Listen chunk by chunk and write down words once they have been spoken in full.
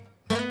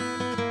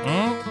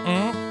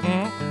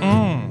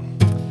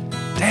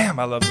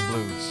I love the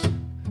blues.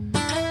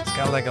 It's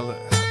got like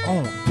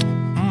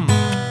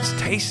it's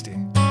tasty.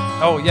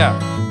 Oh, yeah.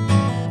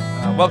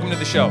 Welcome to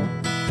the show.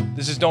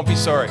 This is Don't Be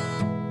Sorry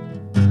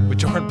with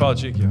Jordan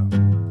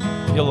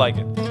Palchicchio. You'll like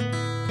it.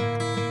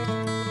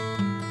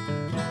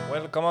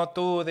 Welcome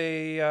to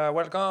the,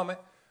 welcome.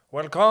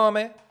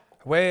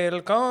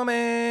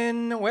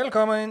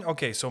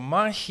 Okay, so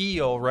my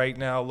heel right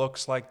now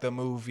looks like the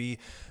movie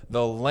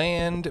The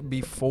Land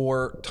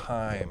Before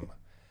Time.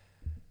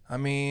 I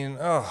mean,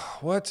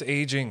 what's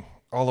aging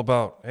all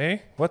about, eh?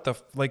 What the,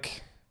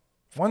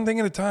 one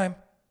thing at a time.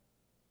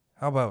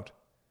 How about?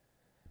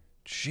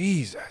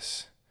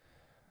 Jesus.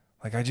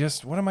 What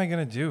am I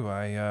going to do?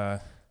 I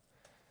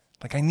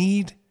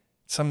need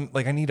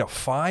a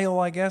file,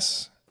 I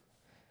guess.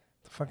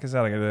 The fuck is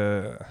that? I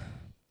gotta,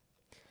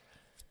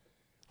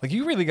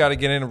 you really got to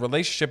get in a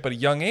relationship at a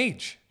young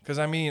age. Because,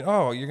 I mean,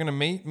 you're going to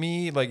meet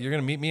me, you're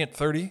going to meet me at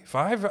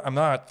 35? I'm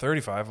not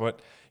 35, but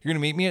you're going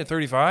to meet me at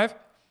 35?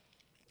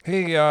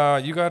 Hey,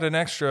 you got an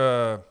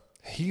extra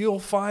heel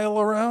file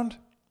around?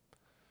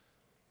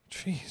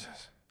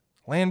 Jesus.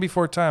 Land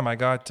Before Time. I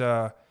got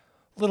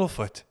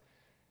Littlefoot.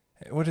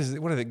 What is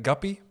it?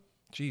 Guppy?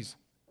 Jeez.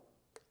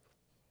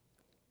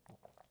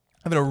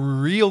 Having a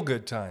real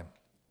good time.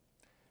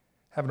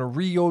 Having a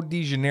Rio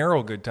de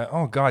Janeiro good time.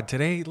 Oh, God.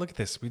 Today, look at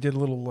this. We did a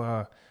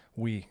little,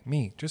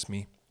 just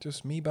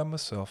me by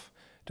myself.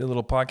 Did a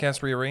little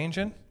podcast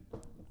rearranging.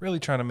 Really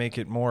trying to make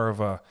it more of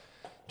a,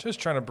 just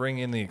trying to bring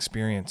in the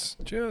experience.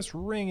 Just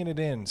ringing it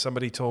in.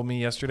 Somebody told me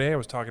yesterday, I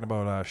was talking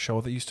about a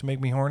show that used to make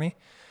me horny.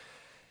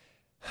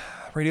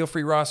 Radio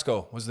Free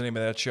Roscoe was the name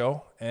of that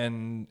show.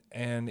 And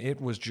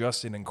it was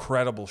just an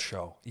incredible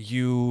show.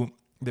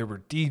 There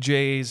were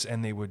DJs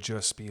and they would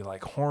just be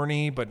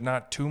horny, but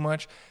not too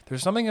much.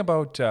 There's something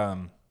about,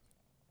 at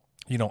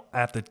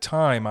the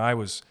time I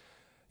was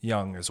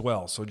young as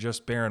well. So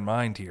just bear in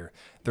mind here,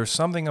 there's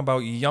something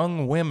about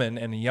young women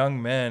and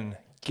young men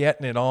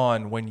getting it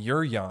on when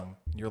you're young.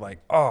 You're like,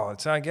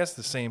 it's, I guess,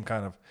 the same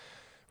kind of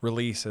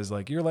release as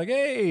you're like,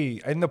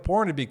 hey, in the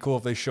porn, it'd be cool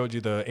if they showed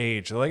you the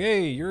age. They're like,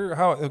 hey,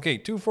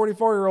 two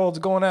 44-year-olds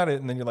going at it.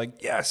 And then you're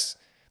like, yes,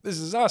 this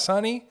is us,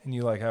 honey. And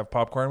you have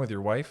popcorn with your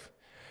wife.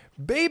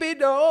 Baby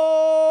doll.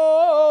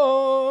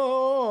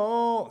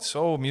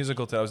 So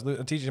musical. I was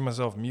teaching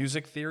myself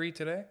music theory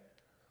today.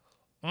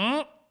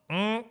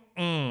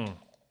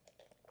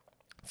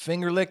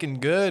 Finger licking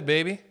good,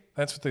 baby.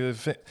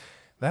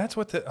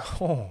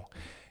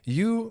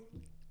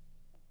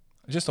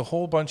 Just a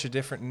whole bunch of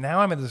different.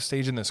 Now I'm at the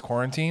stage in this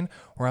quarantine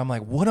where I'm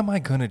like, what am I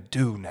going to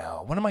do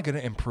now? What am I going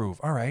to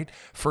improve? All right.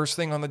 First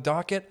thing on the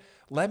docket,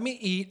 let me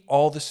eat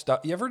all the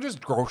stuff. You ever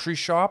just grocery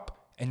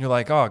shop and you're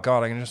like, oh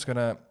God, I'm going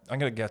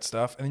to get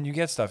stuff. And then you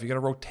get stuff. You got a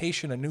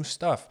rotation of new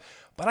stuff.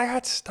 But I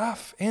had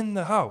stuff in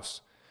the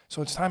house.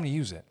 So it's time to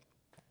use it.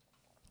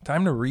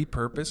 Time to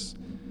repurpose.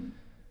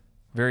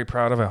 Very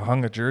proud of it. I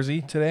hung a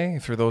jersey today.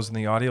 For those in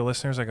the audio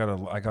listeners, I got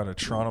a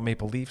Toronto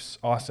Maple Leafs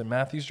Austin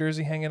Matthews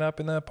jersey hanging up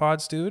in the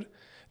pod stewed.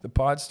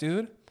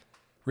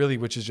 Really,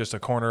 which is just a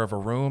corner of a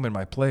room in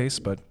my place,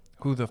 but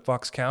who the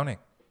fuck's counting?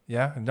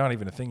 Yeah, not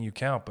even a thing you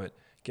count, but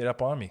get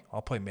up on me.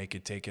 I'll play make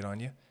it, take it on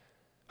you.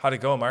 How'd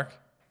it go, Mark?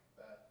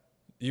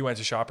 You went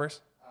to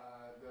Shoppers?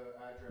 The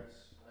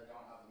address, I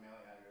don't have the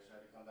mailing address. I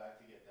had to come back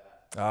to get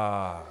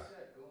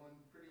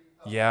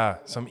that. Yeah,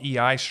 some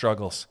EI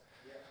struggles.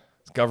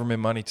 Government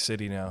money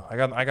city now. I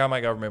got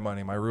my government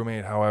money. My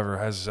roommate, however,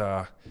 has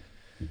the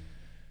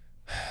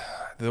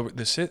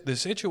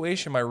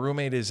situation my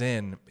roommate is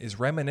in is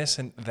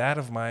reminiscent that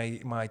of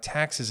my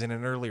taxes in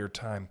an earlier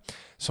time.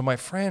 So my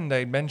friend,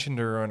 I mentioned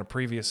her on a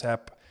previous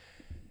ep.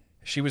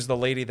 She was the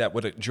lady that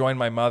would join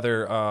my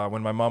mother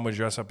when my mom would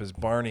dress up as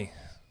Barney.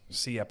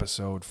 See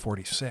episode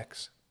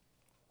 46.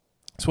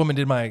 This woman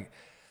did my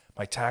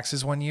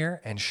taxes one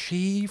year, and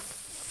she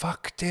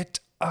fucked it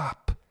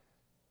up.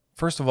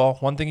 First of all,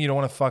 one thing you don't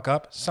want to fuck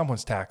up,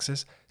 someone's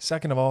taxes.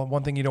 Second of all,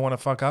 one thing you don't want to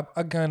fuck up,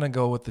 I'm going to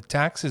go with the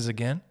taxes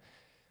again.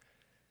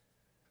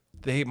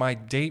 My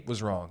date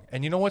was wrong.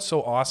 And you know what's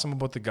so awesome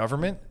about the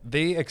government?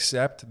 They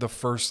accept the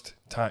first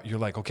time. You're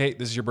like, okay,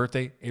 this is your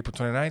birthday, April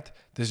 29th.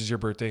 This is your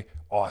birthday.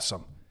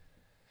 Awesome.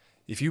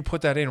 If you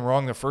put that in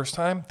wrong the first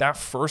time, that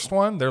first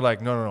one, they're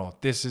like, no,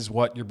 this is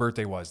what your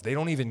birthday was. They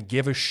don't even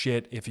give a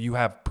shit if you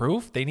have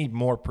proof. They need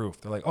more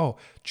proof. They're like, oh,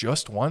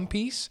 just one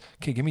piece?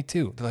 Okay, give me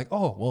two. They're like,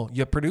 oh, well,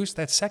 you produced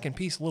that second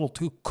piece a little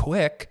too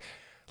quick.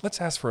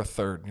 Let's ask for a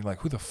third. And you're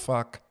like, who the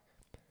fuck?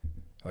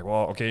 Like,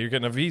 well, okay, you're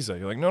getting a visa.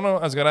 You're like, no,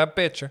 I was going to have a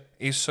picture.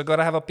 It's got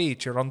to have a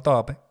picture on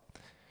top.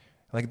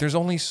 There's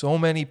only so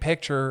many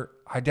picture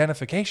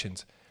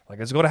identifications.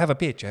 It's got to have a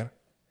picture.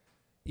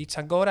 It's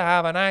got to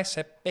have a nice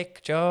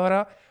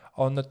picture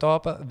on the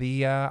top of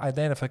the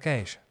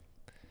identification.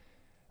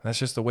 And that's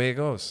just the way it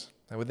goes.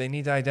 They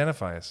need to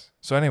identify us.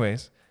 So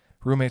anyways,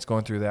 roommate's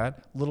going through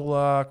that.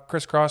 Little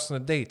crisscrossing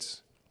the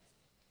dates.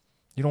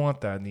 You don't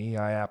want that in the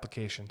EI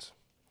applications.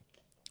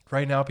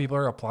 Right now, people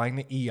are applying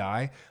the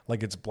EI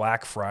like it's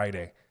Black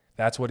Friday.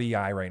 That's what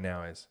EI right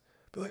now is.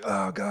 Be like,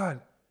 oh,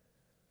 God.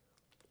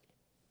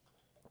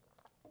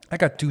 I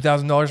got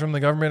 $2,000 from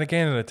the government of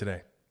Canada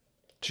today.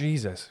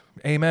 Jesus.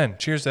 Amen.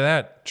 Cheers to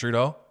that,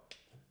 Trudeau.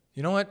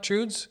 You know what,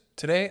 Trudes?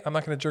 Today, I'm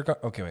not going to jerk off.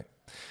 Okay, wait.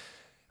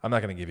 I'm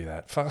not going to give you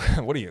that.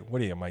 What are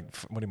you, my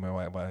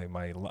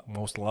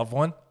most loved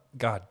one?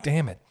 God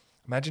damn it.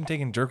 Imagine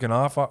taking jerking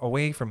off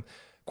away from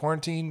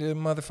quarantined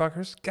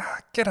motherfuckers.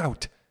 God, get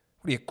out.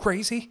 What are you,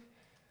 crazy?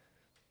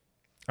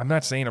 I'm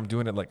not saying I'm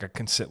doing it like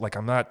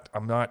I'm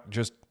not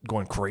just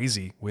going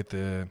crazy with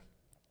the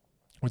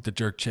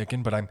jerk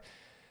chicken, but I'm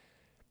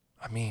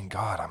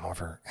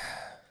over.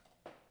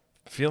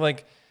 I feel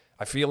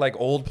like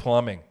old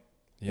plumbing,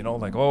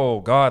 like, oh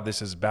God,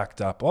 this is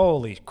backed up.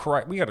 Holy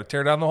crap, we got to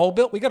tear down the whole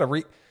building. We got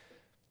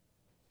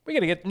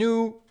to get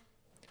new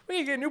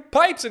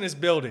pipes in this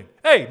building.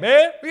 Hey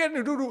man, we got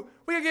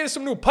to get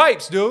some new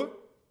pipes, dude.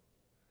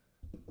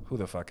 Who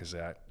the fuck is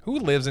that? Who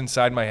lives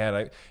inside my head? You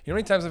know how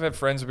many times I've had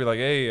friends who be like,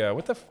 hey,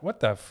 what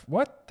the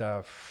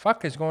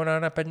fuck is going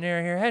on up in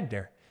your head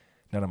there?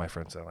 None of my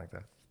friends sound like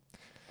that.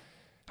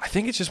 I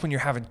think it's just when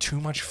you're having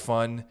too much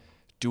fun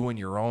doing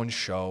your own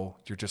show,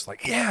 you're just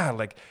like, yeah,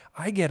 like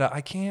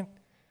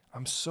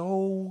I'm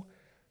so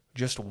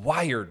just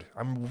wired.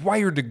 I'm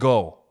wired to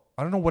go.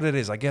 I don't know what it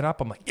is. I get up,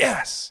 I'm like,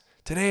 yes,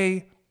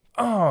 today,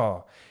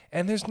 and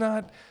there's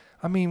not,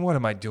 what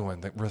am I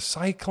doing? The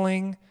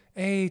recycling,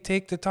 hey,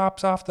 take the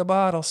tops off the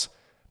bottles,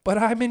 but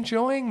I'm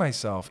enjoying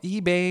myself.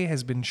 eBay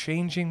has been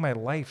changing my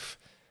life.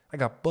 I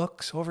got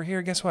books over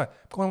here. Guess what?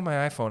 I'm going with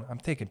my iPhone. I'm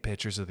taking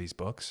pictures of these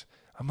books.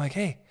 I'm like,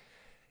 hey,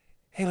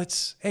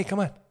 come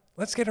on.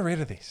 Let's get rid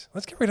of these.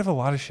 Let's get rid of a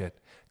lot of shit.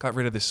 Got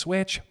rid of the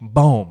Switch.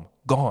 Boom.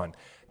 Gone.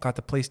 Got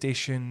the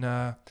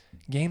PlayStation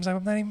games.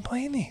 I'm not even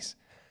playing these.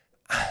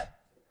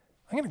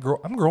 I'm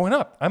growing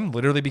up. I'm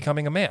literally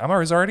becoming a man. I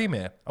was already a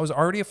man. I was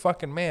already a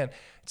fucking man.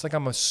 It's like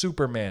I'm a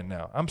Superman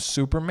now. I'm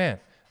Superman.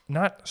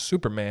 Not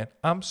Superman.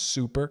 I'm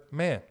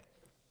Superman.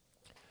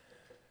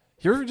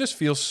 You ever just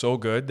feel so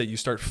good that you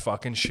start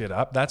fucking shit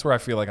up? That's where I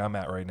feel like I'm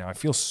at right now. I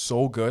feel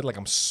so good. Like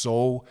I'm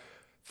so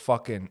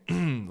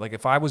fucking, like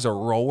if I was a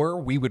rower,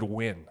 we would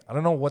win. I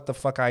don't know what the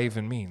fuck I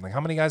even mean. Like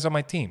how many guys on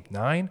my team?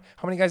 9?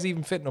 How many guys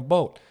even fit in a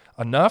boat?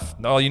 Enough?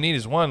 All you need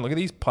is one. Look at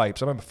these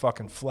pipes. I'm going to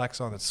fucking flex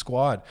on the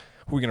squad.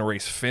 Who are we going to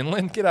race?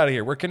 Finland? Get out of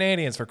here. We're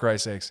Canadians, for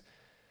Christ's sakes.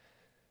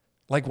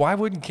 Like, why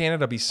wouldn't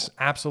Canada be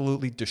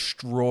absolutely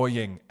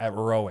destroying at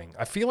rowing?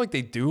 I feel like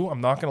they do. I'm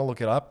not going to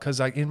look it up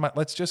because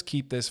let's just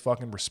keep this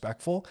fucking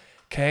respectful.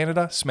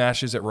 Canada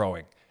smashes at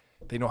rowing.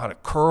 They know how to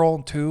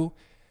curl too.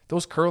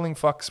 Those curling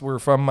fucks were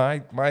from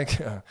my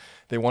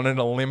they won an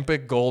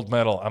Olympic gold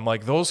medal. I'm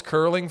like, those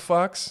curling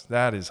fucks,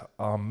 that is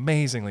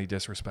amazingly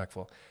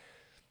disrespectful.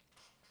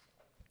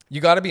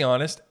 You got to be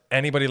honest.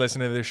 Anybody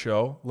listening to this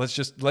show, let's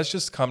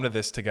just come to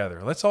this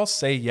together. Let's all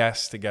say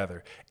yes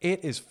together.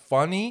 It is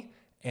funny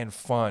and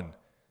fun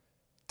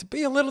to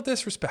be a little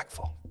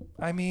disrespectful.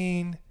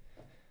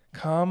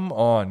 Come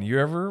on.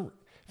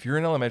 If you're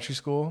in elementary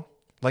school,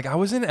 like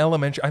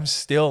I'm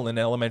still an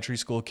elementary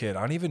school kid.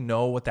 I don't even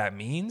know what that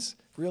means,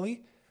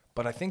 really.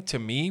 But I think to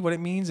me, what it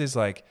means is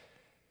like,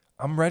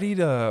 I'm ready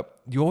to,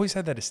 you always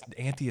had that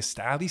at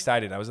least I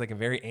did. I was like a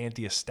very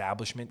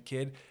anti-establishment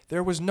kid.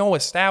 There was no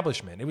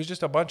establishment. It was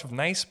just a bunch of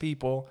nice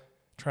people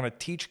trying to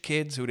teach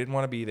kids who didn't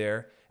want to be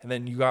there. And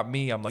then you got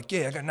me. I'm like,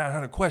 yeah, I got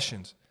 900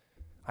 questions.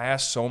 I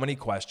asked so many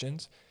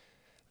questions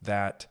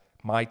that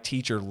my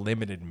teacher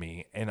limited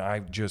me. And I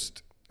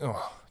just,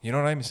 you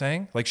know what I'm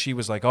saying? Like she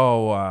was like,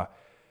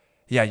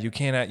 yeah,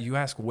 you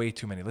ask way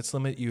too many. Let's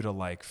limit you to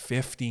like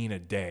 15 a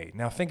day.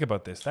 Now think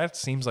about this. That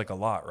seems like a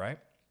lot, right?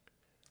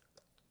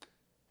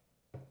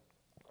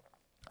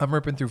 I'm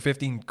ripping through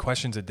 15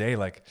 questions a day,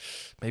 like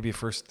maybe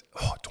first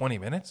 20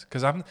 minutes.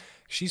 Because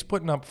she's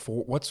putting up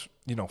 4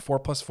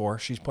 plus 4.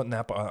 She's putting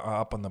that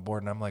up on the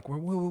board. And I'm like, where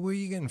are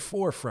you getting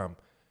 4 from?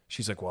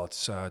 She's like, well,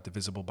 it's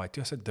divisible by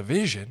 2. I said,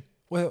 division?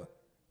 Well,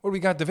 what do we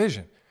got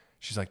division?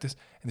 She's like this.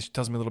 And then she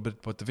tells me a little bit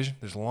about division.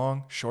 There's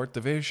long, short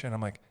division. And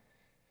I'm like,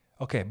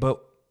 okay,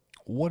 but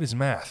what is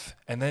math?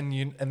 And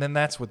then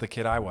that's what the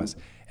kid I was.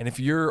 And if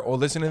you're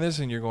listening to this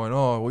and you're going,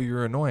 oh, well,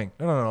 you're annoying.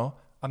 No.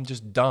 I'm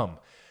just dumb.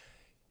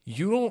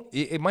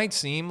 It might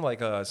seem like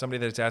somebody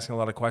that's asking a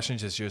lot of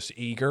questions is just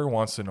eager,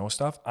 wants to know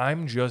stuff.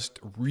 I'm just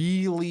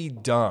really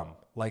dumb.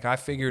 Like I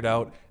figured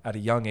out at a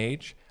young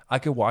age, I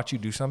could watch you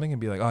do something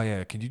and be like, oh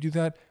yeah, can you do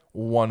that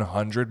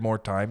 100 more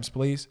times,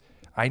 please?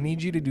 I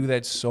need you to do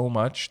that so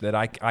much that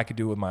I could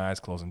do it with my eyes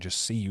closed and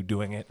just see you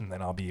doing it, and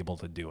then I'll be able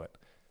to do it.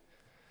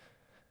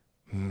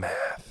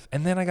 Math.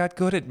 And then I got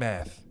good at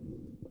math.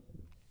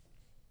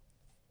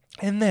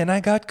 And then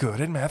I got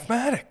good at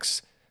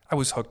mathematics. I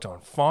was hooked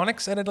on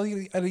phonics at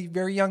a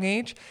very young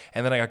age,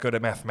 and then I got good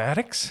at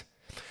mathematics.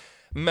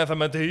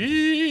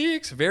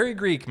 Mathematics, very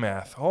Greek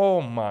math. Oh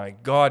my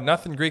God,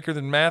 nothing Greeker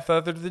than math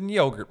other than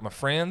yogurt, my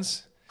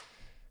friends.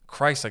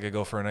 Christ, I could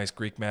go for a nice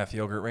Greek math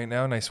yogurt right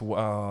now. Nice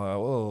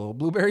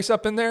blueberries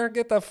up in there.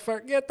 Get the.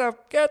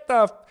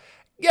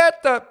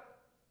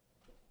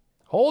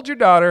 Hold your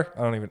daughter.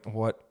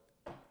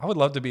 I would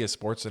love to be a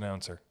sports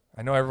announcer.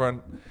 I know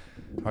everyone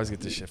always get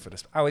the shit for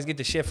this. I always get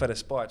the shit for the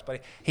sports, buddy.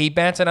 He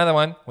bats another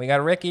one. We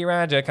got Ricky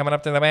Roger coming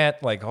up to the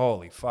bat. Like,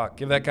 holy fuck,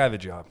 give that guy the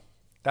job.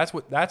 That's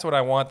what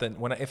I want.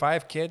 If I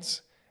have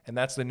kids and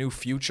that's the new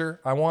future,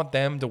 I want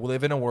them to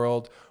live in a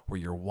world where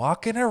you're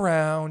walking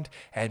around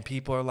and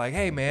people are like,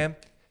 hey man,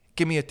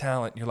 give me a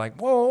talent. And you're like,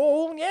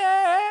 whoa,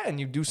 yeah, and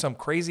you do some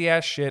crazy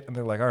ass shit, and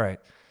they're like, all right,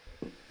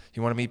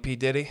 you want to meet P.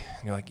 Diddy?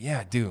 And you're like,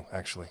 yeah, I do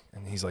actually.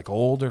 And he's like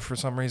older for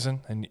some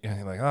reason, and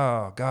you're like,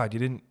 oh God, you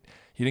didn't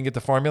get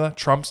the formula.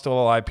 Trump's still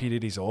alive. P.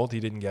 Diddy's old. He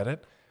didn't get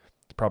it.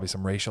 Probably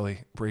some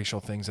racial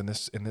things in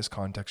this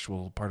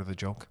contextual part of the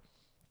joke.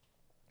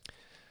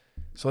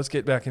 So let's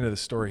get back into the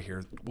story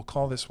here. We'll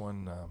call this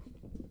one.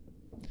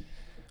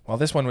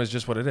 This one was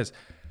just what it is.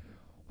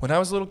 When I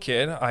was a little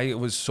kid, I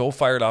was so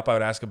fired up. I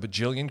would ask a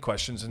bajillion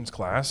questions in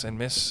class, and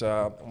Miss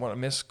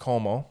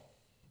Como.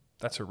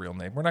 That's her real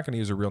name. We're not going to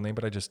use her real name,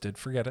 but I just did.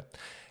 Forget it.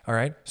 All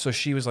right. So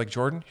she was like,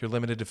 Jordan, you're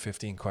limited to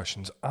 15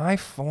 questions. I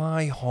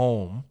fly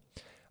home.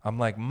 I'm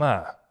like,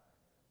 Ma,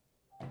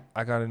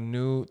 I got a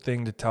new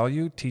thing to tell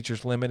you.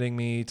 Teacher's limiting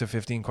me to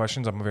 15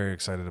 questions. I'm very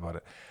excited about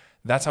it.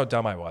 That's how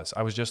dumb I was.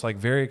 I was just like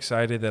very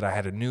excited that I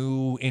had a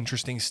new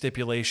interesting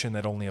stipulation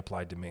that only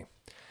applied to me.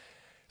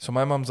 So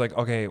my mom's like,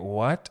 okay,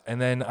 what?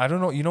 And then I don't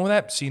know. You know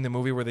that scene in the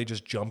movie where they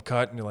just jump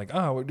cut and you're like,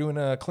 oh, we're doing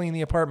a clean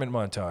the apartment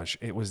montage.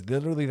 It was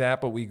literally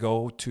that, but we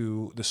go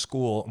to the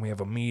school and we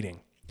have a meeting.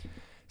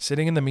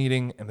 Sitting in the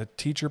meeting and the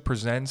teacher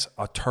presents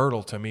a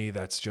turtle to me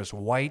that's just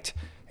white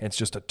and it's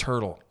just a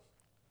turtle.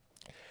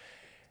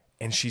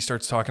 And she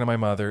starts talking to my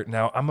mother.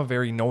 Now, I'm a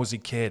very nosy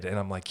kid, and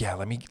I'm like, yeah,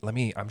 let me.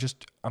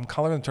 I'm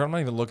coloring the turtle. I'm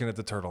not even looking at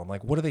the turtle. I'm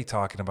like, what are they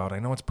talking about? I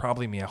know it's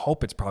probably me. I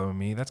hope it's probably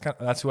me.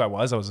 That's who I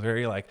was. I was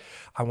very like,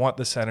 I want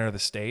the center of the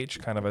stage,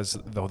 kind of as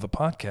though the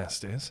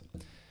podcast is.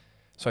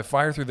 So I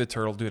fire through the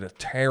turtle, did a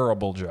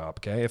terrible job,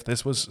 okay? If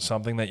this was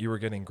something that you were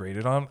getting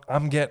graded on,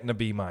 I'm getting a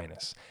B-.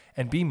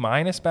 And B-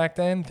 back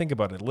then, think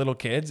about it, little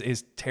kids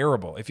is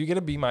terrible. If you get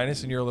a B-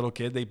 and you're a little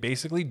kid, they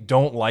basically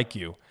don't like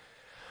you.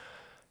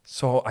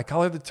 So I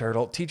colored the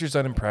turtle. Teacher's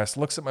unimpressed.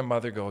 Looks at my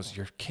mother, goes,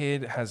 your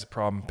kid has a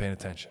problem paying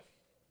attention.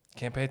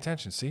 Can't pay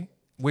attention, see?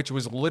 Which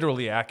was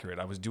literally accurate.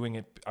 I was doing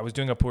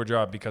a poor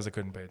job because I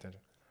couldn't pay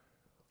attention.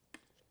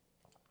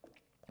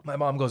 My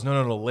mom goes,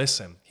 no,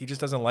 listen. He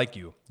just doesn't like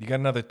you. You got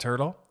another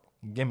turtle?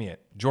 Give me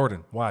it.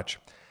 Jordan, watch.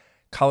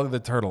 Color the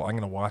turtle. I'm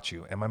going to watch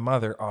you. And my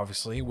mother,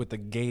 obviously, with the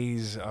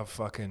gaze of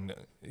fucking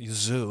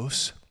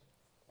Zeus,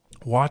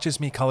 watches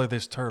me color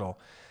this turtle.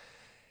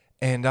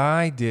 And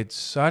I did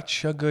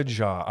such a good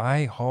job.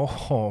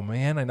 Oh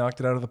man, I knocked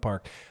it out of the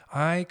park.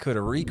 I could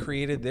have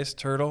recreated this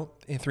turtle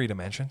in 3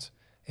 dimensions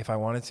if I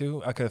wanted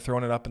to. I could have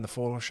thrown it up in the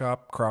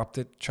Photoshop, cropped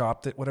it,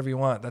 chopped it, whatever you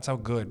want. That's how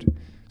good.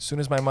 As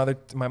soon as my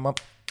mom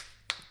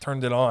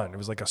turned it on, it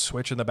was like a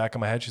switch in the back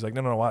of my head. She's like,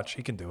 no, watch,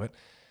 he can do it.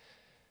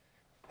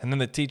 And then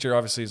the teacher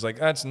obviously is like,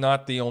 that's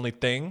not the only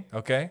thing,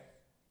 okay?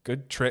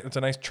 Good trick. It's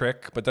a nice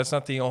trick, but that's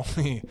not the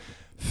only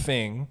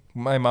thing.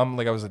 My mom,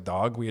 like I was a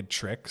dog, we had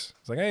tricks.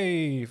 It's like,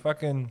 hey,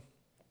 fucking,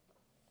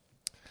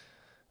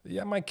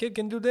 yeah, my kid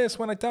can do this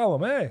when I tell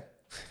him, hey.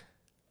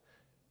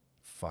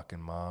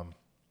 Fucking mom.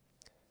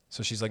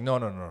 So she's like,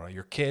 no,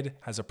 your kid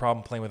has a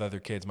problem playing with other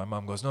kids. My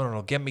mom goes,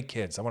 no, get me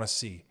kids. I want to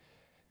see.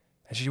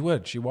 And she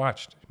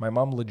watched. My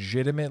mom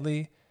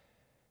legitimately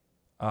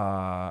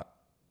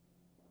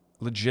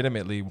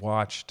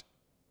watched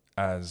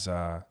as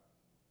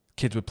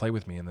kids would play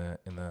with me in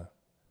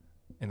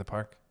the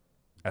park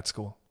at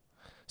school.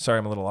 Sorry,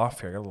 I'm a little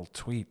off here. I got a little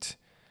tweet.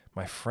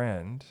 My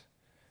friend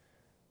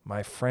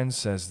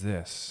says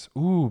this.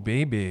 Ooh,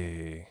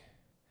 baby.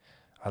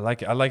 I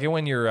like it. I like it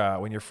when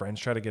your friends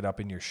try to get up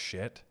in your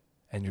shit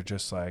and you're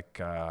just like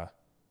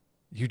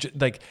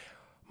like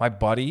my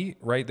buddy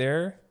right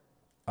there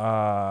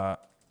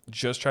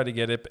just tried to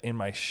get it in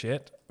my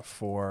shit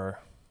for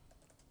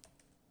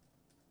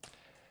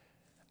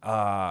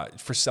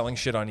selling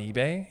shit on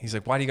eBay. He's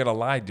like, why do you gotta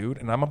lie, dude?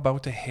 And I'm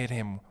about to hit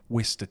him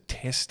with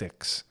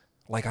statistics.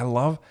 Like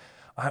I've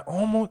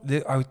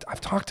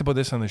talked about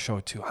this on the show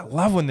too. I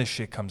love when this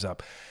shit comes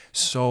up.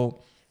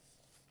 So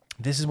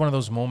this is one of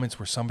those moments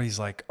where somebody's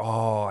like,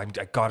 oh, I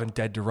got him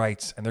dead to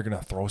rights, and they're going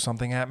to throw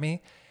something at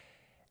me.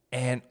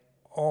 And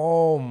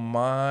oh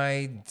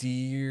my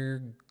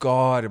dear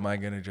God, am I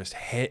going to just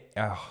hit?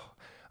 Oh,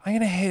 I'm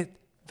going to hit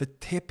the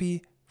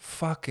tippy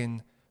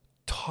fucking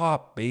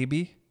top,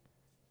 baby.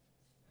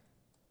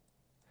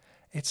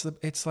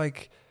 It's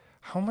like,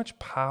 how much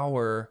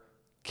power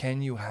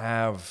can you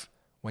have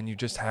when you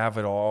just have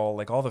it all,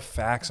 like all the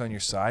facts on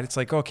your side? It's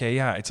like, okay,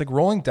 yeah, it's like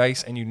rolling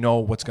dice and you know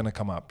what's going to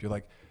come up. You're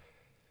like,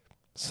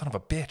 son of a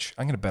bitch,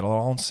 I'm going to bet it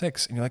all on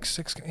 6. And you're like,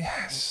 6,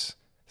 yes,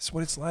 this is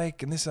what it's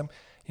like. And this, I'm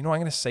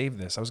going to save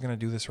this. I was going to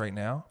do this right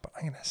now, but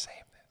I'm going to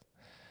save this.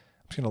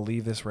 I'm just going to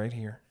leave this right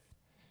here.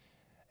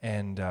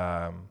 And,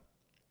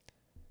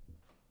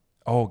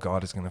 oh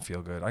God, it's going to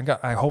feel good.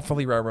 I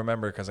hopefully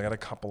remember, because I got a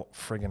couple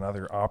friggin'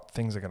 other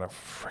things I got to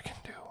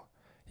friggin' do.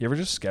 You ever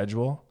just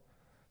schedule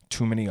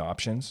too many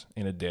options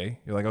in a day?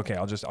 You're like, okay,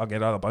 I'll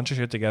get out a bunch of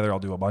shit together. I'll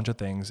do a bunch of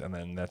things, and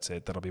then that's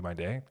it. That'll be my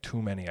day.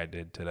 Too many I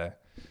did today.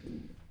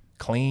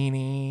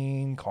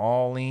 Cleaning,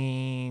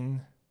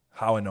 calling.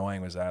 How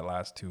annoying was that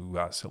last two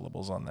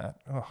syllables on that?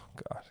 Oh,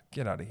 God.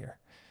 Get out of here.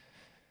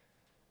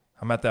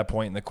 I'm at that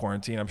point in the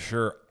quarantine. I'm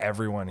sure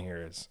everyone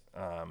here is.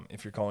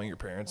 If you're calling your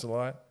parents a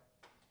lot.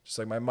 Just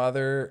like my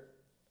mother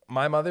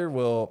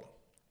will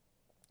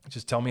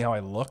just tell me how I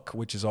look,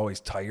 which is always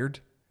tired.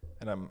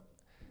 And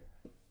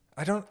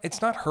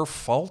it's not her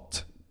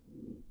fault,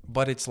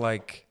 but it's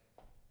like,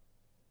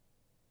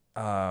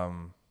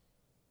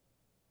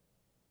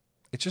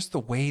 it's just the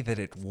way that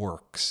it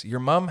works. Your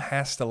mom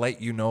has to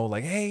let you know,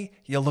 like, hey,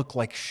 you look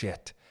like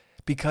shit.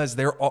 Because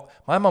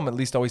my mom at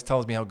least always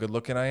tells me how good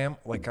looking I am.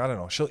 Like, I don't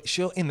know.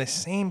 She'll in the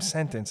same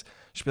sentence,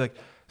 she'll be like,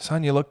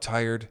 son, you look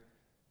tired.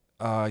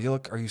 Are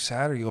you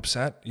sad? Are you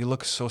upset? You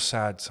look so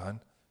sad,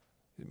 son.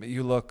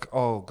 You look,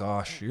 oh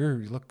gosh,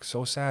 you look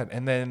so sad.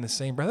 And then in the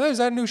same breath, is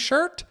that a new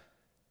shirt?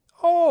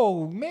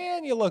 Oh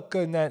man, you look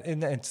good in that.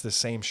 And it's the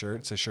same shirt.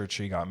 It's a shirt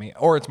she got me.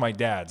 Or it's my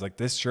dad's. Like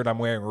this shirt I'm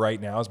wearing right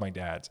now is my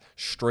dad's.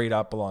 Straight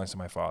up belongs to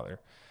my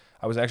father.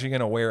 I was actually going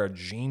to wear a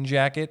jean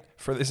jacket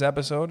for this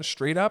episode.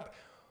 Straight up.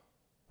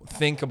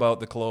 Think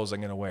about the clothes I'm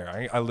going to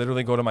wear. I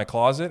literally go to my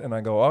closet and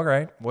I go, all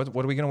right, what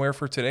are we going to wear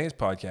for today's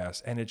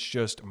podcast? And it's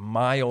just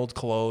my old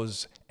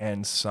clothes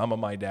and some of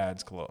my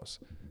dad's clothes.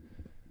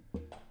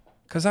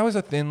 Because I was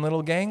a thin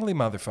little gangly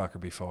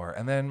motherfucker before.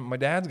 And then my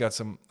dad's got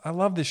some, I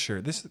love this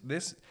shirt.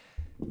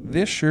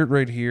 This shirt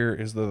right here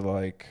is the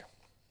like,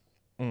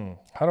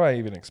 how do I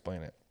even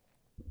explain it?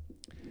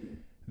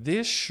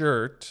 This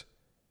shirt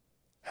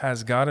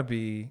has got to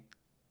be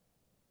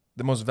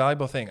the most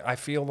valuable thing. I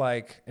feel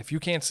like if you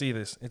can't see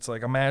this, it's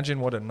like imagine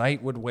what a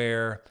knight would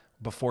wear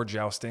before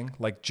jousting,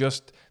 like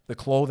just the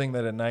clothing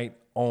that a knight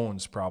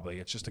owns probably.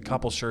 It's just a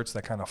couple shirts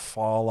that kind of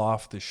fall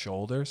off the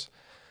shoulders.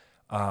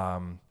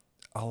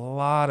 A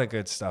lot of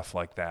good stuff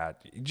like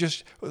that.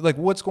 Just like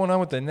what's going on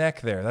with the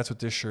neck there. That's what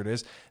this shirt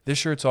is. This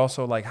shirt's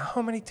also like,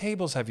 how many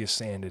tables have you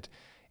sanded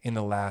in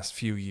the last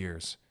few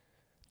years?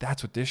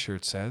 That's what this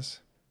shirt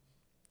says.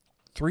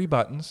 3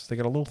 buttons. They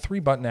got a little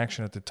 3-button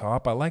action at the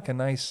top. I like a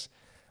nice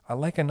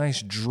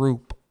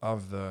droop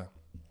of the.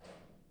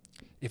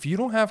 If you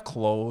don't have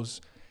clothes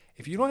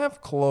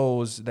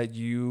that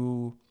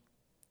you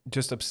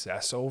just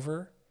obsess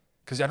over,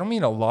 because I don't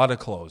mean a lot of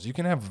clothes. You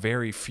can have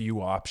very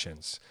few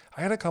options.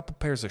 I had a couple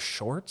pairs of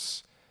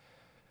shorts.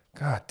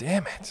 God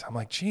damn it. I'm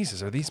like,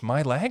 Jesus, are these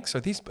my legs?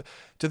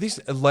 Do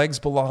these legs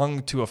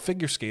belong to a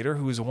figure skater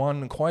who has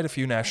won quite a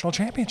few national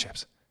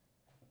championships?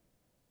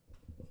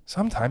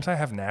 Sometimes I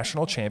have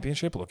national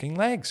championship looking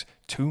legs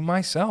to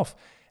myself.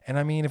 And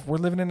I mean, if we're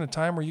living in a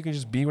time where you can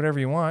just be whatever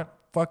you want,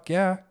 fuck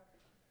yeah.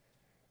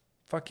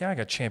 Fuck yeah, I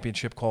got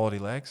championship quality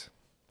legs.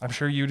 I'm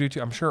sure you do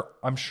too.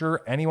 I'm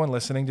sure anyone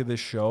listening to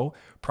this show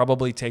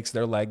probably takes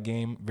their leg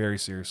game very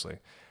seriously.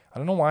 I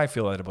don't know why I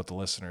feel that about the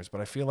listeners, but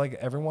I feel like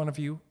every one of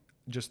you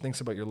just thinks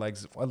about your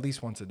legs at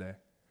least once a day.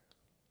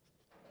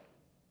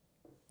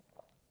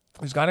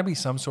 There's got to be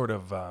some sort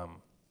of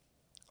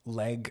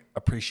leg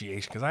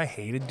appreciation because I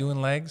hated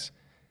doing legs.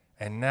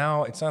 And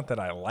now it's not that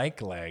I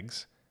like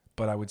legs,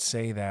 but I would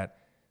say that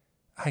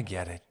I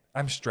get it.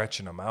 I'm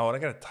stretching them out. I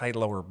got a tight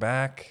lower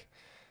back.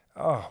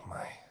 Oh,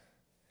 my.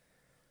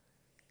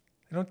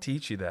 They don't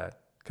teach you that.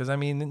 Because, I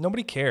mean,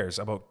 nobody cares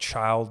about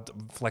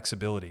child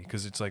flexibility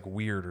because it's like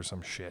weird or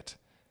some shit.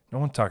 No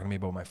one's talking to me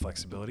about my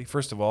flexibility.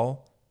 First of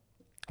all,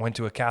 I went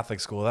to a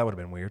Catholic school. That would have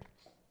been weird.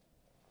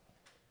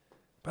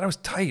 But I was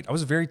tight. I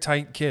was a very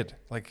tight kid.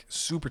 Like,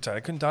 super tight. I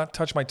couldn't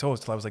touch my toes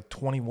till I was like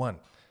 21.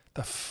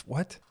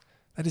 What?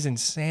 That is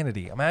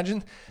insanity.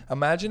 Imagine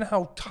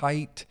how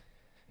tight.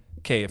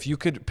 Okay, if you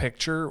could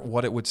picture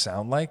what it would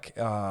sound like,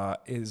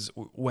 is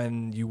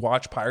when you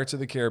watch Pirates of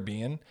the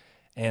Caribbean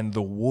and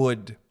the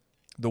wood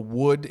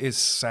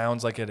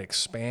sounds like it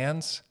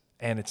expands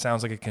and it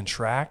sounds like it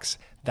contracts.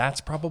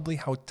 That's probably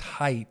how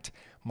tight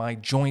my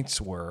joints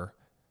were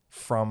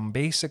from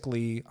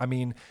basically, I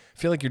mean, I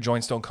feel like your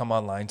joints don't come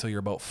online until you're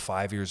about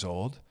 5 years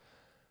old,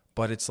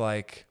 but it's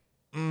like,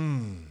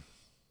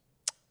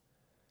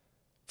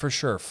 for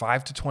sure,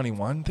 5 to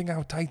 21. Think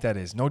how tight that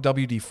is. No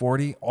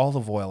WD-40,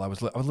 olive oil. I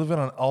was living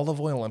on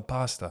olive oil and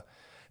pasta.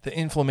 The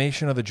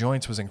inflammation of the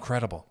joints was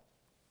incredible.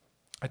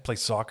 I'd play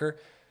soccer.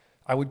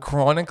 I would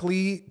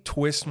chronically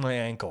twist my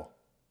ankle.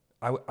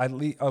 I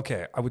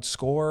would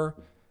score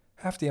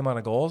half the amount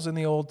of goals in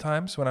the old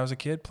times when I was a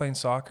kid playing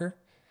soccer,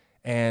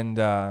 and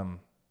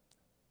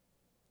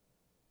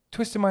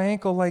twisted my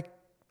ankle like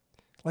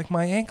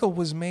my ankle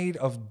was made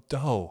of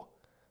dough.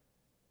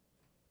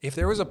 If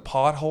there was a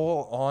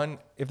pothole on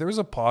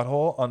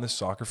the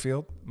soccer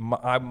field,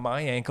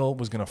 my ankle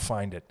was gonna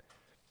find it.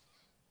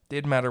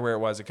 Didn't matter where it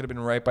was. It could have been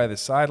right by the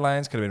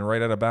sidelines. Could have been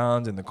right out of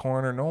bounds in the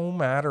corner. No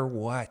matter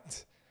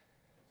what.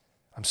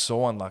 I'm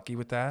so unlucky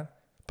with that.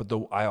 But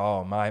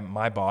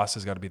my boss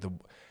has got to be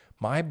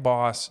my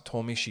boss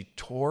told me she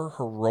tore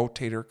her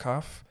rotator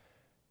cuff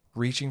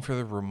reaching for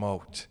the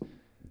remote.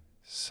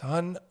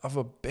 Son of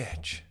a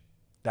bitch.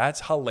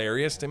 That's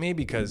hilarious to me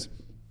because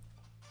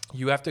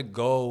you have to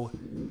go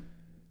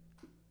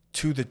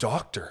to the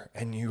doctor,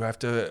 and you have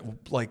to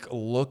like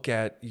look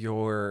at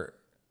your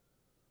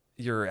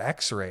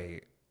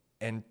x-ray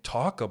and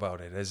talk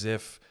about it as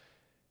if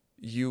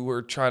you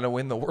were trying to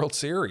win the World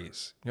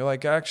Series. You're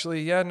like,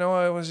 actually, yeah,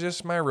 no, it was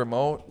just my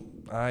remote.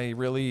 I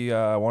really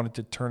wanted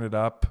to turn it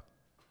up.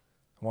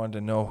 I wanted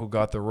to know who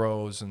got the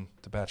rose and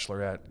the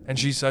Bachelorette. And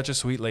she's such a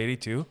sweet lady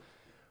too.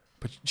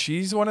 But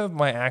she's one of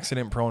my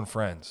accident-prone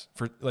friends.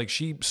 For like,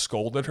 she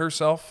scolded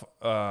herself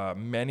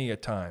many a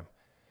time.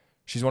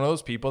 She's one of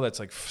those people that's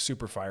like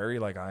super fiery,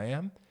 like I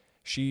am.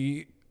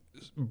 She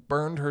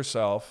burned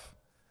herself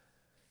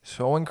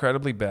so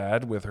incredibly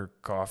bad with her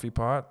coffee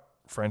pot,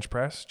 French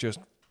press, just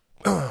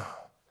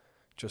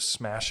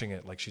smashing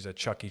it like she's at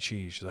Chuck E.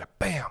 Cheese. She's like,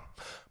 bam,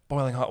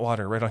 boiling hot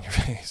water right on your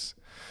face.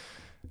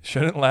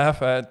 Shouldn't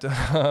laugh at,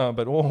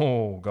 but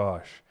oh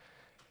gosh.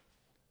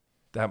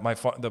 That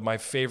my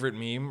favorite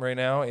meme right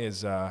now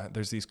is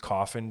there's these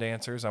coffin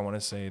dancers. I want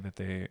to say that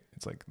they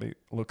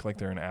look like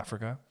they're in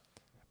Africa,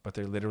 but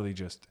they're literally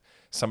just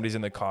somebody's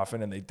in the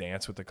coffin and they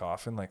dance with the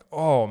coffin. Like,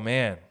 oh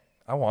man,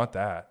 I want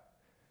that.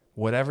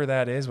 Whatever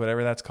that is,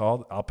 whatever that's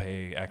called, I'll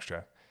pay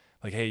extra.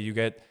 Like, hey, you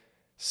get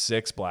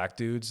 6 black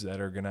dudes that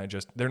are gonna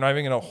they're not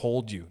even gonna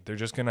hold you. They're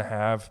just gonna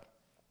have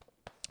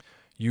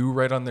you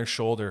right on their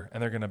shoulder,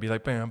 and they're gonna be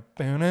like, bam,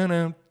 and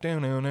they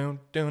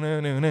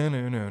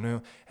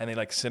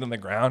like sit on the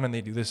ground and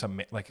they do this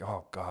like,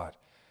 oh god,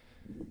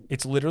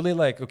 it's literally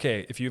like,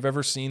 okay, if you've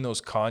ever seen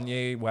those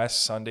Kanye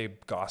West Sunday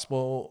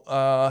gospel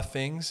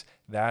things,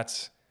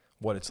 that's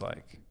what it's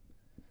like.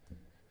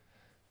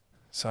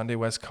 Sunday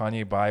West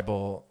Kanye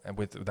Bible, and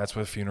that's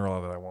what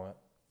funeral that I want.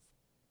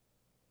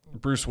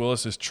 Bruce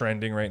Willis is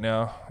trending right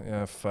now.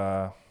 If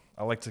I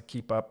like to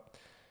keep up,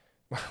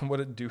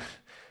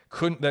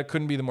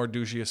 couldn't be the more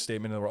douchiest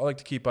statement in the world. I like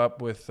to keep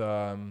up with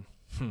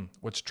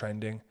what's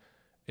trending.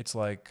 It's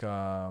like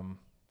I'd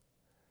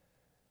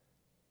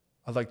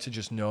like to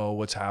just know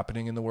what's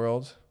happening in the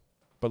world.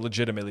 But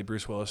legitimately,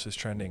 Bruce Willis is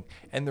trending,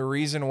 and the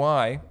reason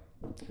why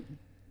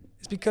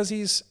is because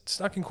he's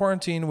stuck in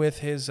quarantine with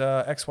his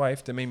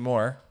ex-wife Demi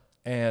Moore,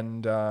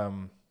 and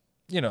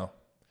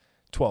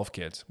 12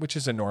 kids, which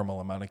is a normal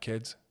amount of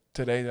kids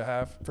today to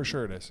have. For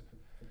sure it is.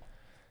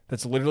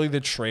 That's literally the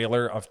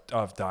trailer of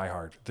Die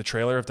Hard. The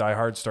trailer of Die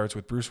Hard starts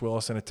with Bruce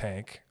Willis in a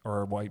tank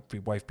or a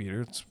wife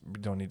beater. We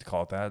don't need to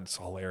call it that. It's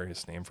a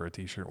hilarious name for a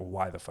t-shirt.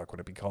 Why the fuck would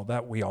it be called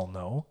that? We all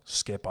know.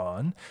 Skip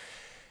on.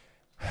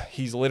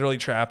 He's literally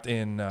trapped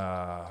in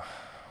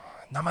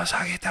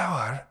Namasaki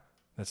Tower.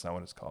 That's not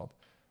what it's called.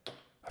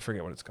 I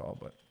forget what it's called,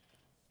 but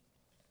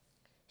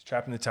he's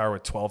trapped in the tower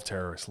with 12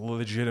 terrorists.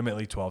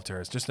 Legitimately 12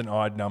 terrorists. Just an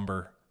odd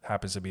number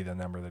happens to be the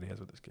number that he has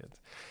with his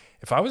kids.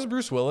 If I was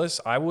Bruce Willis,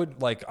 I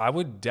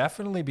would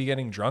definitely be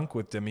getting drunk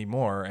with Demi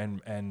Moore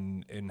and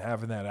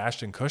having that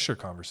Ashton Kutcher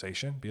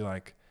conversation. Be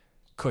like,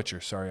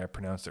 Kutcher, sorry I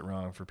pronounced it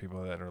wrong for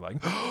people that are like,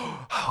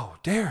 oh, how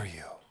dare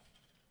you?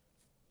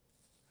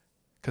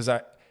 Because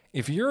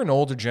if you're an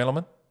older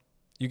gentleman,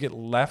 you get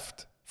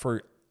left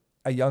for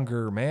a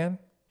younger man,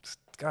 it's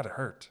gotta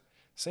hurt.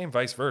 Same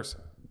vice versa.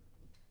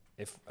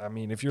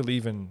 If you're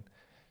leaving,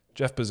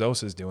 Jeff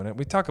Bezos is doing it.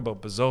 We talk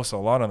about Bezos a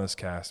lot on this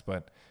cast,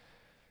 but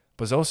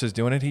Bezos is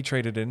doing it. He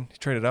traded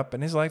up,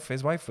 and his wife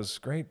was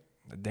great.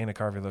 The Dana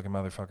Carvey looking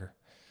motherfucker.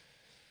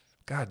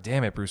 God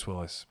damn it, Bruce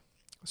Willis.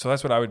 So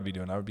that's what I would be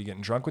doing. I would be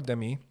getting drunk with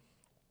Demi,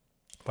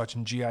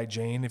 watching G.I.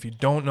 Jane. If you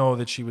don't know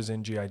that she was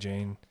in G.I.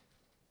 Jane,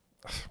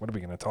 what are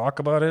we going to talk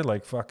about it?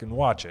 Like, fucking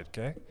watch it,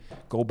 okay?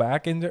 Go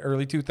back into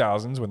early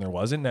 2000s when there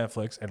wasn't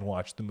Netflix and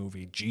watch the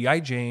movie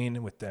G.I.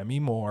 Jane with Demi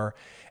Moore,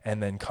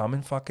 and then come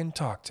and fucking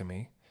talk to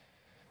me.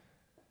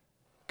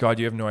 God,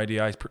 you have no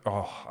idea.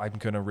 I'm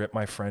going to rip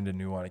my friend a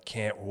new one. I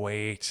can't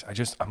wait.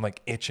 I'm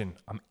like itching.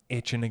 I'm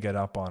itching to get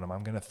up on him.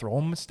 I'm going to throw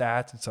him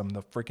stats and some of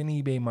the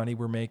freaking eBay money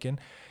we're making.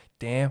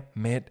 Damn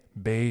it,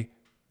 baby.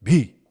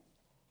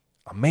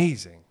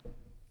 Amazing.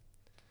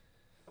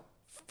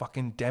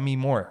 Fucking Demi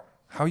Moore.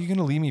 How are you going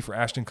to leave me for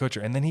Ashton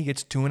Kutcher? And then he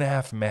gets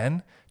 2.5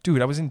 Men?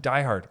 Dude, I was in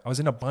Die Hard. I was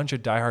in a bunch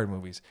of Die Hard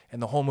movies,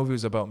 and the whole movie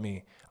was about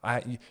me.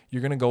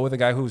 You're going to go with a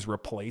guy who's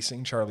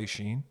replacing Charlie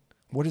Sheen?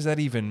 What does that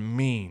even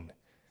mean?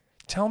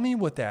 Tell me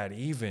what that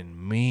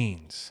even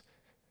means.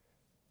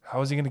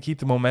 How is he going to keep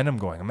the momentum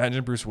going?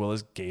 Imagine Bruce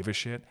Willis gave a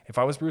shit. If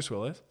I was Bruce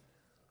Willis,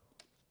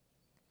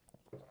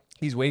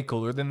 he's way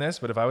cooler than this,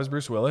 but if I was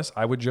Bruce Willis,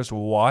 I would just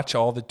watch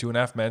all the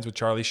 2.5 Men with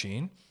Charlie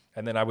Sheen,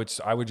 and then I would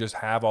just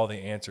have all the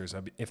answers.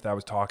 If I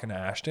was talking to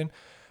Ashton,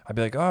 I'd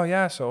be like, oh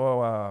yeah,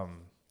 so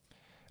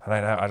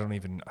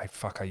and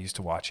I used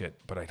to watch it,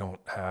 but I don't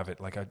have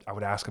it. Like I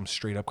would ask him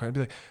straight up. I'd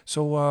be like,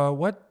 so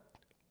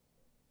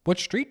what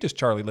street does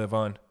Charlie live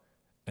on?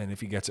 And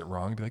if he gets it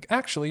wrong, he'd be like,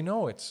 actually,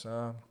 no, it's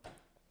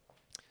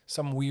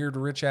some weird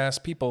rich ass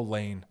people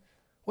lane.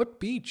 What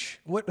beach?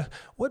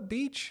 What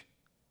beach?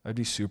 I'd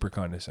be super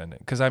condescending.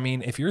 Because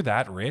if you're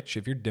that rich,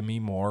 if you're Demi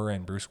Moore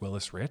and Bruce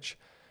Willis rich,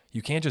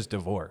 you can't just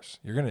divorce.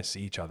 You're going to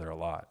see each other a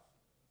lot.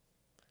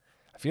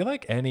 I feel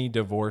like any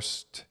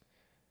divorced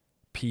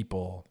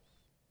people,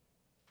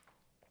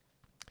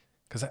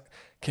 because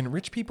can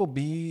rich people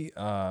be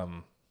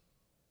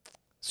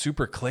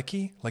super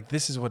cliquey. Like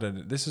this is what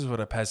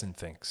a peasant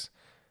thinks.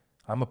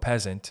 I'm a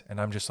peasant, and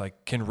I'm just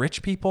like, can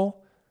rich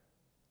people?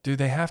 Do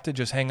they have to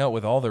just hang out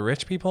with all the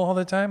rich people all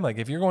the time? Like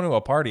if you're going to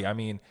a party, I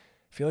mean,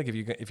 I feel like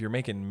if you're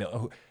making,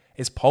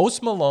 is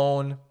Post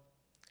Malone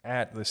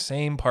at the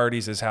same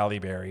parties as Halle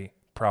Berry?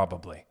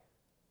 Probably.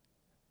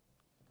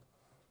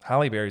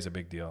 Halle Berry's a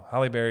big deal.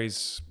 Halle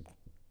Berry's,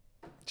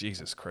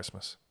 Jesus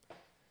Christmas,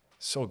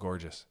 so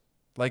gorgeous.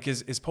 Like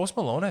is Post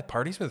Malone at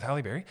parties with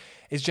Halle Berry?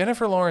 Is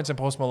Jennifer Lawrence and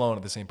Post Malone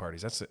at the same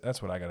parties?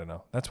 That's what I got to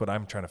know. That's what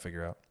I'm trying to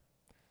figure out.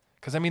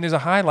 Because I mean, there's a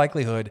high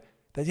likelihood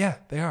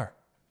that they are.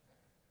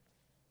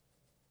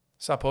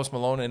 Saw Post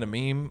Malone in a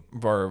meme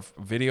or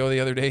a video the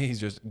other day. He's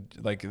just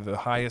like the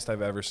highest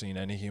I've ever seen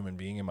any human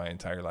being in my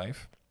entire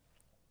life.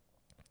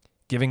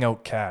 Giving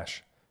out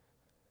cash.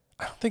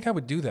 I don't think I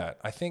would do that.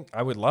 I think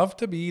I would love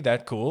to be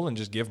that cool and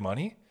just give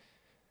money.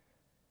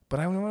 But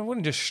I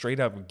wouldn't just straight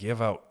up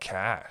give out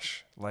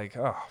cash. Like,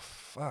 oh,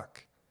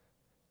 fuck.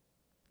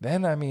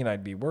 Then, I mean,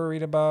 I'd be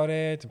worried about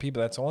it.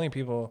 That's the only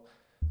people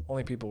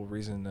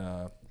reason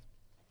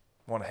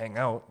want to hang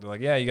out. They're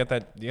like, yeah, you got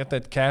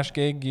that cash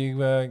gig. You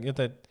get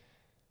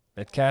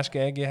that cash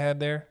gag you had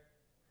there.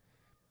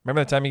 Remember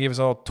that time you gave us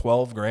all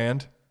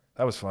 $12,000?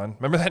 That was fun.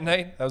 Remember that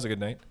night? That was a good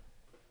night.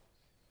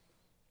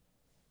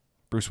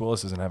 Bruce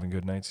Willis isn't having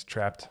good nights. He's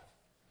trapped.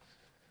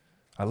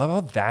 I love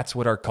how that's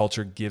what our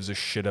culture gives a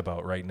shit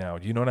about right now.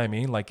 Do you know what I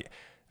mean? Like,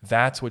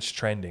 that's what's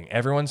trending.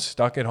 Everyone's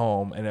stuck at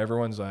home, and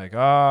everyone's like, oh,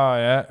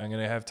 yeah, I'm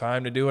going to have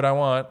time to do what I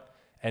want.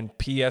 And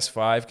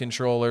PS5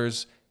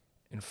 controllers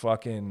and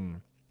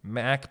fucking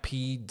Mac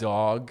P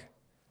Dog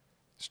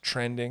is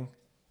trending.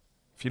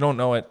 If you don't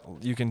know it,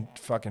 you can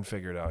fucking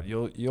figure it out.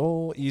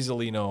 You'll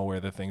easily know where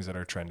the things that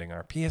are trending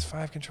are.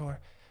 PS5 controller.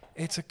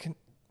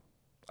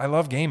 I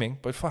love gaming,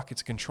 but fuck,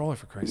 it's a controller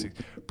for Christ's sake.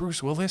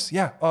 Bruce Willis?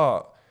 Yeah.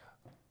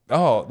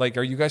 Like,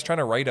 are you guys trying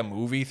to write a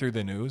movie through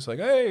the news? Like,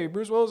 hey,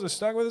 Bruce Willis is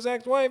stuck with his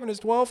ex-wife and his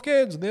 12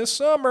 kids this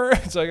summer.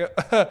 It's like,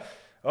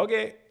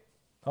 okay,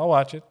 I'll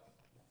watch it.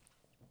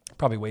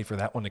 Probably wait for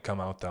that one to come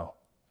out, though.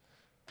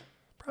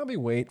 Probably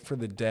wait for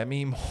the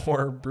Demi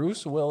Moore,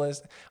 Bruce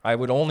Willis. I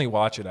would only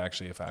watch it,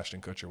 actually, if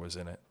Ashton Kutcher was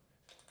in it.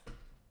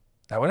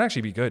 That would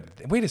actually be good.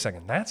 Wait a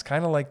second. That's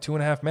kind of like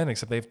 2.5 Men,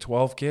 except they have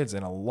 12 kids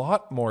and a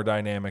lot more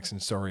dynamics and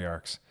story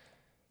arcs.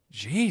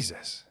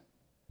 Jesus.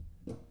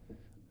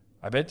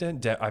 I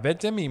bet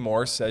Demi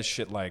Moore says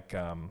shit like,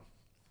 I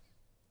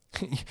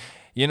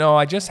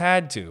just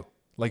had to.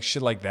 Like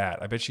shit like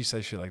that. I bet she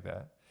says shit like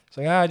that. It's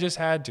like, I just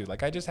had to.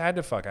 Like, I just had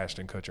to fuck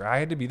Ashton Kutcher. I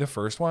had to be the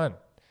first one.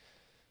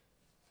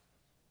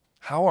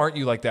 How aren't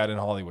you like that in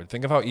Hollywood?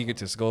 Think of how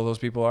egotistical those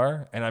people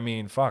are. And I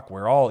mean, fuck,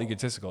 we're all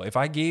egotistical. If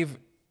I gave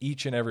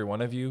each and every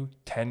one of you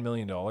 $10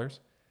 million,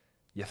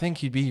 you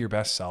think you'd be your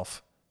best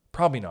self?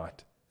 Probably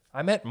not.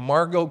 I met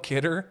Margot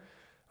Kidder.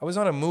 I was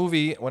on a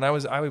movie when I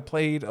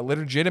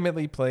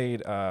legitimately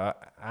played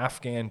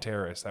Afghan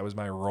terrorist. That was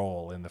my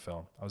role in the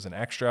film. I was an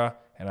extra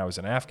and I was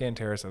an Afghan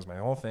terrorist. That was my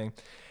whole thing.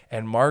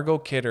 And Margot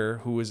Kidder,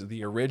 who was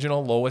the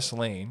original Lois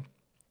Lane,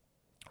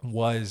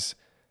 was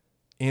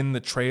in the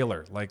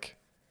trailer.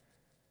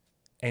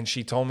 And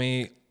she told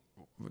me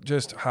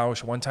just how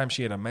one time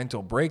she had a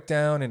mental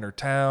breakdown in her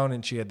town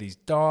and she had these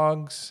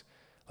dogs.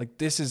 Like,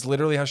 this is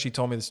literally how she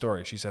told me the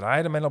story. She said, I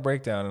had a mental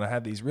breakdown and I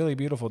had these really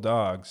beautiful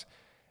dogs.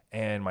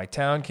 And my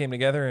town came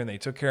together and they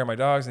took care of my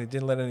dogs and they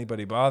didn't let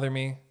anybody bother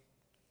me.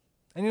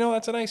 And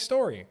that's a nice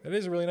story. That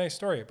is a really nice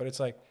story. But it's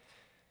like,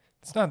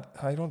 it's not,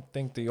 I don't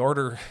think the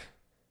order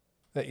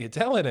that you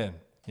tell it in,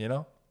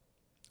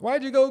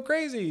 Why'd you go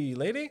crazy,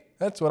 lady?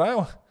 That's what I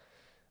want.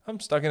 I'm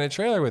stuck in a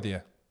trailer with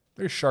you.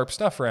 There's sharp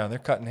stuff around. They're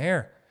cutting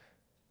hair.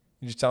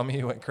 You just tell me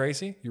you went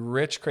crazy? You're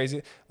rich,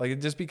 crazy. Like,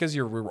 just because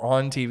you're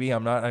on TV,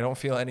 I don't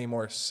feel any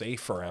more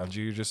safe around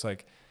you. You're just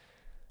like,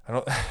 I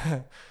don't,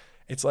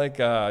 it's like,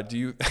 do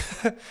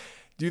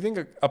you think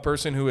a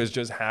person who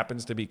just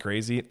happens to be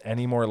crazy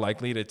any more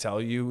likely to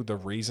tell you the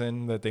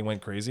reason that they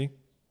went crazy?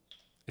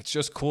 It's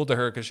just cool to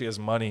her because she has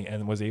money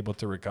and was able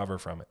to recover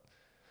from it.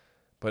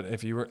 But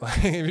if you were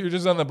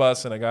just on the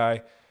bus and a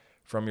guy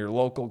from your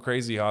local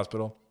crazy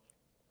hospital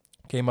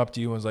came up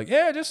to you and was like,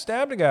 yeah, I just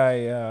stabbed a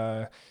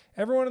guy.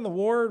 Everyone in the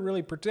ward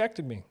really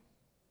protected me.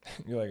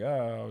 You're like,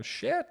 oh,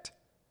 shit.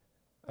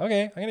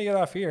 Okay, I'm going to get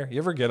off here. You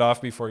ever get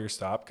off before you're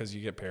stopped because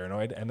you get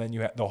paranoid? And then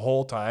the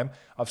whole time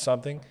of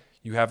something,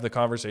 you have the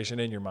conversation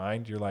in your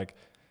mind. You're like,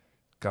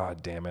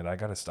 God damn it, I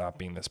got to stop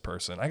being this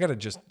person. I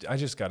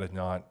just got to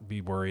not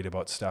be worried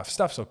about stuff.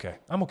 Stuff's okay.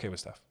 I'm okay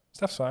with stuff.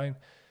 Stuff's fine.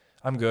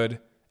 I'm good.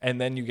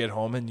 And then you get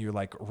home and you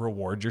like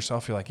reward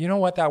yourself. You're like, you know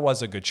what? That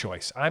was a good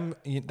choice.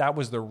 That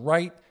was the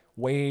right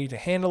way to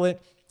handle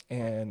it.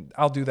 And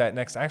I'll do that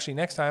next. Actually,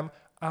 next time,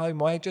 I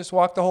might just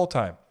walk the whole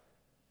time.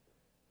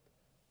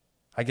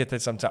 I get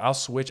that sometimes.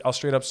 I'll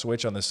straight up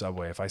switch on the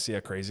subway. If I see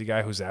a crazy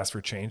guy who's asked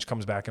for change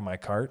comes back in my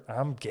cart,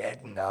 I'm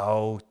getting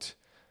out.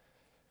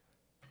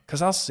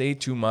 Because I'll say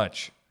too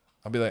much.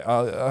 I'll be like,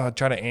 I'll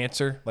try to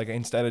answer, like,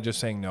 instead of just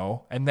saying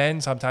no. And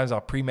then sometimes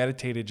I'll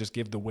premeditated just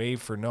give the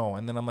wave for no.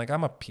 And then I'm like,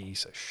 I'm a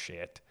piece of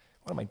shit.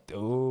 What am I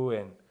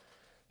doing?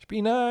 Just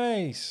be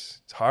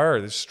nice. It's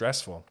hard. It's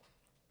stressful.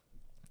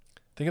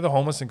 Think of the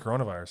homeless and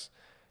coronavirus.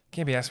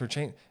 Can't be asked for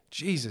change.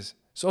 Jesus.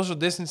 Social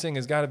distancing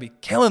has got to be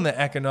killing the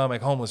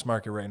economic homeless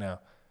market right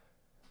now.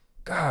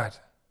 God.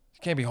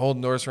 You can't be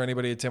holding doors for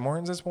anybody at Tim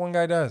Hortons. That's what one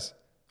guy does.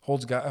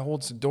 Holds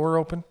the door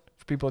open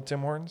for people at Tim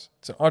Hortons.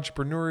 It's an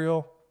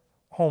entrepreneurial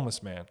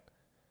homeless man.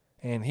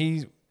 And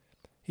he's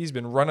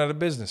been run out of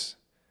business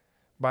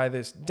by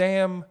this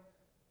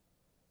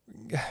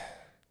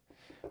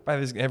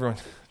everyone,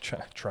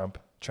 Trump,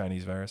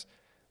 Chinese virus.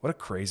 What a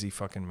crazy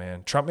fucking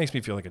man. Trump makes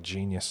me feel like a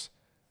genius.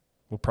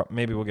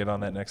 Maybe we'll get on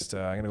that next.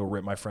 I'm going to go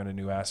rip my friend a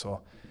new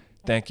asshole.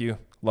 Thank you.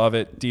 Love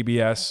it.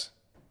 DBS.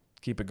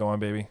 Keep it going,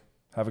 baby.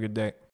 Have a good day.